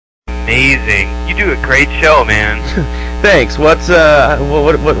amazing. You do a great show, man. Thanks. What's up?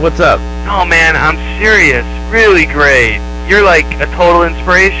 Oh man, I'm serious. Really great. You're like a total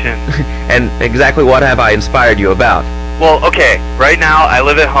inspiration. And exactly what have I inspired you about? Well, okay, right now I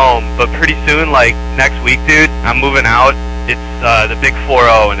live at home, but pretty soon, like next week, dude, I'm moving out. It's the big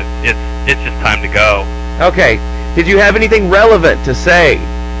 4-0, and it's just time to go. Okay, did you have anything relevant to say?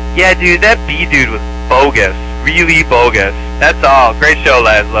 Yeah, dude, that B dude was bogus. Really bogus. That's all. Great show,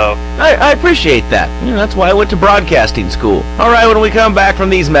 Lazlow. I appreciate that. That's why I went to broadcasting school. Alright, when we come back from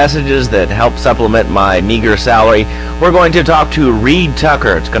these messages that help supplement my meager salary, we're going to talk to Reed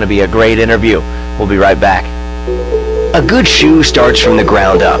Tucker. It's going to be a great interview. We'll be right back. A good shoe starts from the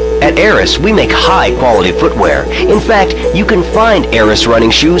ground up. At Eris, we make high-quality footwear. In fact, you can find Eris running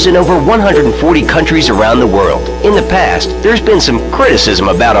shoes in over 140 countries around the world. In the past, there's been some criticism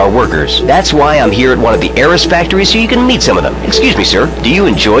about our workers. That's why I'm here at one of the Eris factories so you can meet some of them. Excuse me, sir. Do you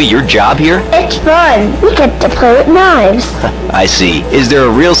enjoy your job here? It's fun. We get to play with knives. I see. Is there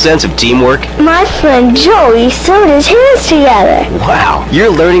a real sense of teamwork? My friend Joey sewed his hands together. Wow, you're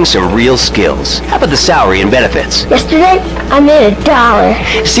learning some real skills. How about the salary and benefits? Yesterday, I made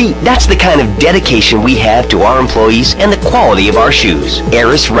 $1. See, that's the kind of dedication we have to our employees and the quality of our shoes.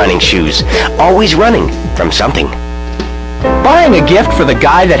 Eris running shoes. Always running from something. Buying a gift for the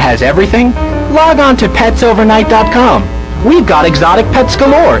guy that has everything? Log on to petsovernight.com. We've got exotic pets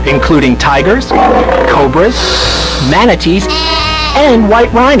galore, including tigers, cobras, manatees, and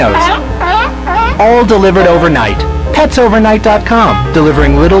white rhinos. All delivered overnight. petsovernight.com,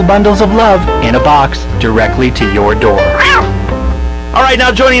 delivering little bundles of love in a box directly to your door. Alright,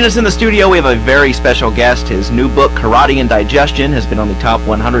 now joining us in the studio, we have a very special guest. His new book, Karate and Digestion, has been on the top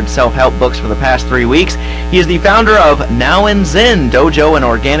 100 self-help books for the past 3 weeks. He is the founder of Now and Zen Dojo and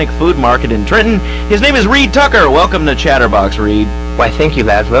Organic Food Market in Trenton. His name is Reed Tucker. Welcome to Chatterbox, Reed. Why, thank you,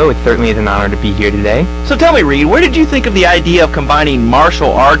 Lazlow. It certainly is an honor to be here today. So tell me, Reed, where did you think of the idea of combining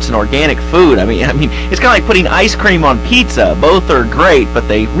martial arts and organic food? I mean, it's kind of like putting ice cream on pizza. Both are great, but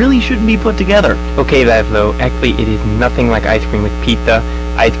they really shouldn't be put together. Okay, Lazlow, actually it is nothing like ice cream with pizza.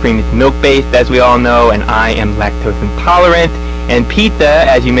 Ice cream is milk-based, as we all know, and I am lactose intolerant. And pizza,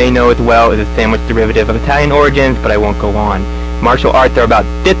 as you may know as well, is a sandwich derivative of Italian origins, but I won't go on. Martial arts are about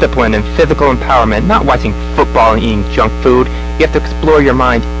discipline and physical empowerment, not watching football and eating junk food. You have to explore your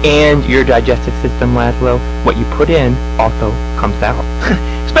mind and your digestive system, Lazlow. What you put in also comes out.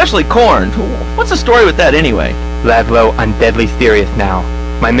 Especially corn. What's the story with that anyway? Lazlow, I'm deadly serious now.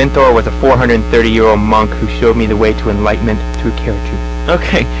 My mentor was a 430-year-old monk who showed me the way to enlightenment through carrot juice.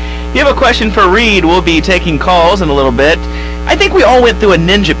 Okay. If you have a question for Reed, we'll be taking calls in a little bit. I think we all went through a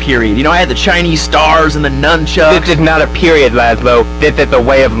ninja period. I had the Chinese stars and the nunchucks. This is not a period, Lazlow. This is a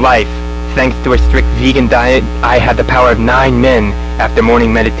way of life. Thanks to a strict vegan diet, I had the power of 9 men. After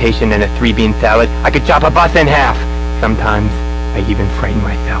morning meditation and a 3-bean salad, I could chop a bus in half. Sometimes, I even frighten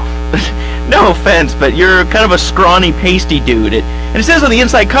myself. No offense, but you're kind of a scrawny, pasty dude. And it says on the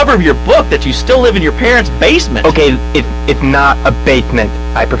inside cover of your book that you still live in your parents' basement. Okay, it's not a basement.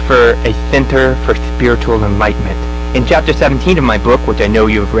 I prefer a center for spiritual enlightenment. In chapter 17 of my book, which I know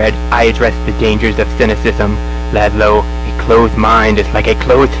you have read, I address the dangers of cynicism. Lazlow, a closed mind is like a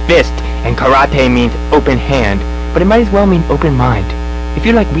closed fist, and karate means open hand, but it might as well mean open mind. If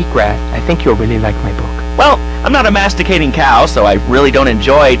you like wheatgrass, I think you'll really like my book. Well, I'm not a masticating cow, so I really don't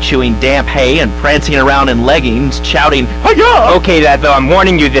enjoy chewing damp hay and prancing around in leggings, shouting, "Hi-ya!" Okay, Lazlow, I'm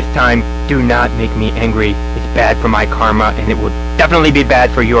warning you this time. Do not make me angry. It's bad for my karma, and it will definitely be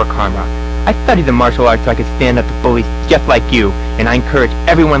bad for your karma. I studied the martial arts so I could stand up to bullies just like you, and I encourage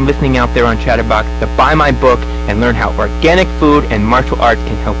everyone listening out there on Chatterbox to buy my book and learn how organic food and martial arts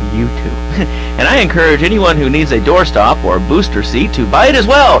can help you too. And I encourage anyone who needs a doorstop or booster seat to buy it as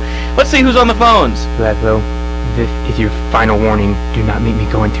well. Let's see who's on the phones. Lazlow, this is your final warning. Do not make me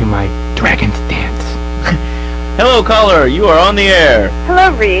go into my dragon's dance. Hello, caller. You are on the air.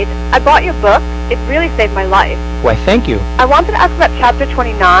 Hello, Reed. I bought your book. It really saved my life. Why, thank you. I wanted to ask about chapter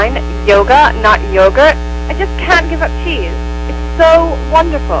 29, yoga, not yogurt. I just can't give up cheese. It's so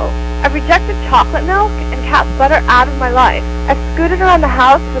wonderful. I've rejected chocolate milk and cat's butter out of my life. I've scooted around the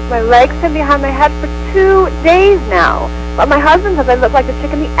house with my legs pinned behind my head for 2 days now. But my husband says I look like the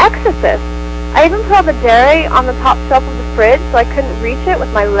chick in The Exorcist. I even put all the dairy on the top shelf of the fridge so I couldn't reach it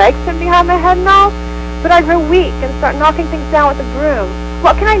with my legs pinned behind my head and all. But I grow weak and start knocking things down with a broom.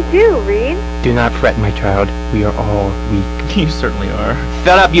 What can I do, Reed? Do not fret, my child. We are all weak. You certainly are.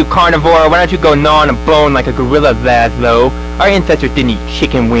 Shut up, you carnivore. Why don't you go gnaw on a bone like a gorilla, Lazlow? Our ancestors didn't eat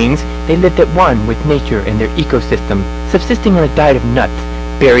chicken wings. They lived at one with nature and their ecosystem, subsisting on a diet of nuts.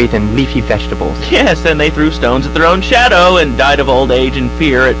 berries, and leafy vegetables. Yes, and they threw stones at their own shadow and died of old age and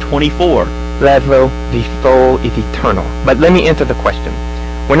fear at 24. Lazlow, the soul is eternal. But let me answer the question.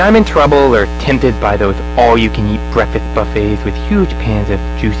 When I'm in trouble or tempted by those all-you-can-eat breakfast buffets with huge pans of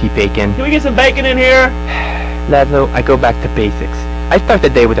juicy bacon... Can we get some bacon in here? Lazlow, I go back to basics. I start the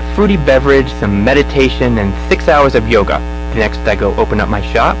day with a fruity beverage, some meditation, and 6 hours of yoga. Next, I go open up my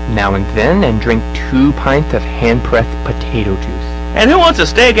shop, now and then, and drink 2 pints of hand-pressed potato juice. And who wants a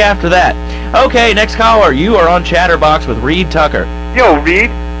steak after that? Okay, next caller. You are on Chatterbox with Reed Tucker. Yo, Reed,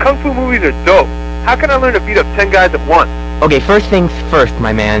 Kung Fu movies are dope. How can I learn to beat up 10 guys at once? Okay, first things first,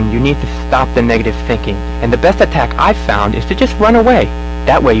 my man. You need to stop the negative thinking. And the best attack I've found is to just run away.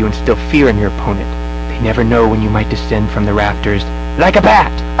 That way you instill fear in your opponent. They never know when you might descend from the rafters like a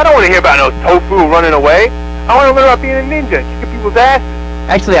bat. I don't want to hear about no tofu running away. I want to learn about being a ninja and kicking people's asses.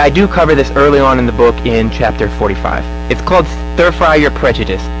 Actually, I do cover this early on in the book in chapter 45. It's called Stir-Fry Your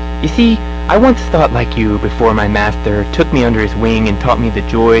Prejudice. You see, I once thought like you before my master took me under his wing and taught me the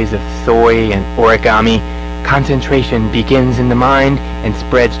joys of soy and origami. Concentration begins in the mind and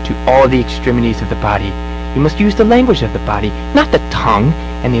spreads to all the extremities of the body. You must use the language of the body, not the tongue,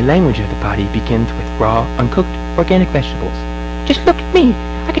 and the language of the body begins with raw, uncooked, organic vegetables. Just look at me.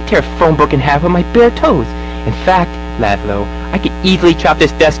 I could tear a phone book in half with my bare toes. In fact, Lazlow, I could easily chop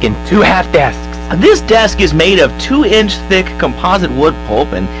this desk in 2 half desks. This desk is made of 2-inch thick composite wood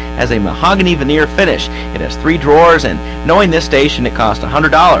pulp and has a mahogany veneer finish. It has 3 drawers, and knowing this station, it cost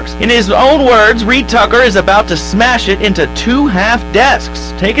 $100. In his own words, Reed Tucker is about to smash it into 2 half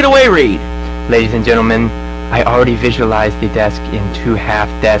desks. Take it away, Reed. Ladies and gentlemen, I already visualized the desk in 2 half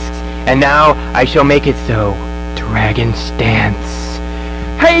desks, and now I shall make it so. Dragon stance.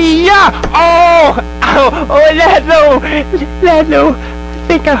 Hey-ya! Oh! Ow! Oh, Lazlow! I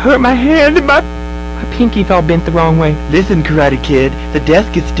think I hurt my hand and my pinky's all bent the wrong way. Listen, Karate Kid, the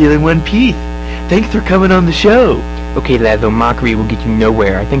desk is still in one piece. Thanks for coming on the show. Okay, Lazlow, mockery will get you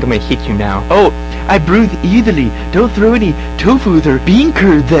nowhere. I think I'm gonna hit you now. Oh, I bruise easily. Don't throw any tofus or bean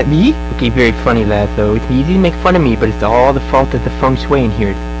curds at me. Okay, very funny, Lazlow. It's easy to make fun of me, but it's all the fault of the feng shui in here.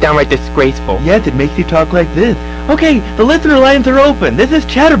 It's downright disgraceful. Yes, it makes you talk like this. Okay, the listener lines are open. This is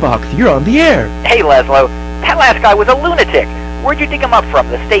Chatterbox. You're on the air. Hey, Lazlow. That last guy was a lunatic. Where'd you dig him up from?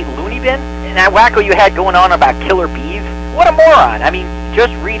 The state loony bin? And that wacko you had going on about killer bees? What a moron. I mean,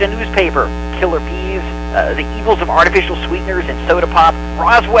 just read a newspaper. Killer bees, the evils of artificial sweeteners and soda pop,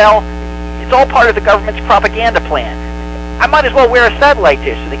 Roswell. It's all part of the government's propaganda plan. I might as well wear a satellite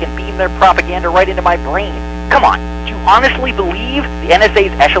dish so they can beam their propaganda right into my brain. Come on, do you honestly believe the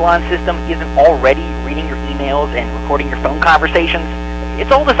NSA's echelon system isn't already reading your emails and recording your phone conversations? It's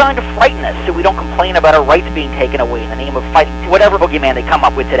all designed to frighten us so we don't complain about our rights being taken away in the name of fighting whatever boogeyman they come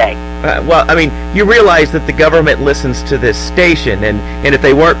up with today. Well, I mean, you realize that the government listens to this station, and if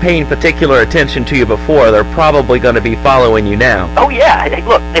they weren't paying particular attention to you before, they're probably going to be following you now. Oh yeah, hey,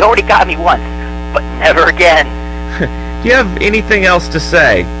 look, they already got me once, but never again. Do you have anything else to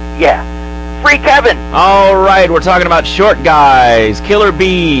say? Yeah. Free Kevin! All right, we're talking about short guys, killer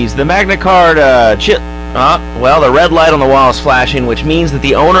bees, the Magna Carta, well, the red light on the wall is flashing, which means that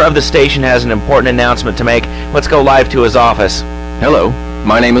the owner of the station has an important announcement to make. Let's go live to his office. Hello,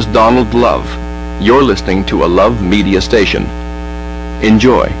 my name is Donald Love. You're listening to a Love Media station.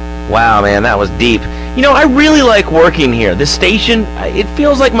 Enjoy. Wow, man, that was deep. You know, I really like working here. This station, it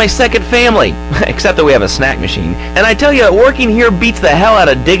feels like my second family. Except that we have a snack machine. And I tell you, working here beats the hell out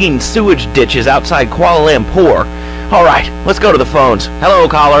of digging sewage ditches outside Kuala Lumpur. All right, let's go to the phones. Hello,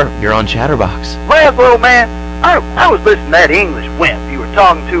 caller. You're on Chatterbox. Lazlow, man, I was listening to that English wimp you were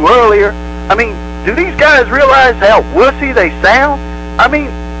talking to earlier. I mean, do these guys realize how wussy they sound? I mean,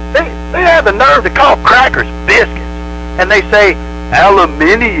 they have the nerve to call crackers biscuits. And they say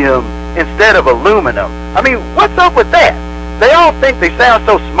aluminium instead of aluminum. I mean, what's up with that? They all think they sound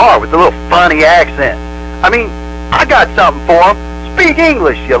so smart with a little funny accent. I mean, I got something for them. Speak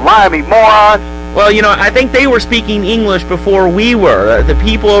English, you limey morons. Well, you know, I think they were speaking English before we were. The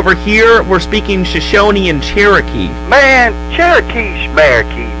people over here were speaking Shoshone and Cherokee. Man, Cherokee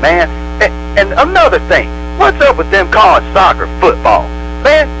schmarokee, man. And another thing, what's up with them calling soccer football?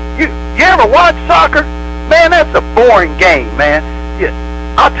 Man, you ever watch soccer? Man, that's a boring game, man.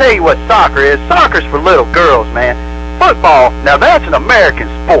 I'll tell you what soccer is. Soccer's for little girls, man. Football, now that's an American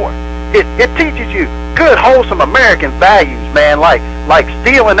sport. It teaches you good, wholesome American values, man, like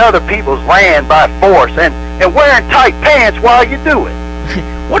stealing other people's land by force and wearing tight pants while you do it.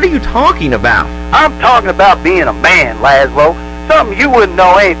 What are you talking about? I'm talking about being a man, Lazlow. Something you wouldn't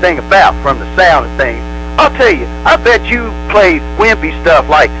know anything about from the sound of things. I'll tell you, I bet you played wimpy stuff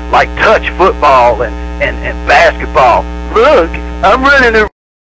like touch football and basketball. Look, I'm running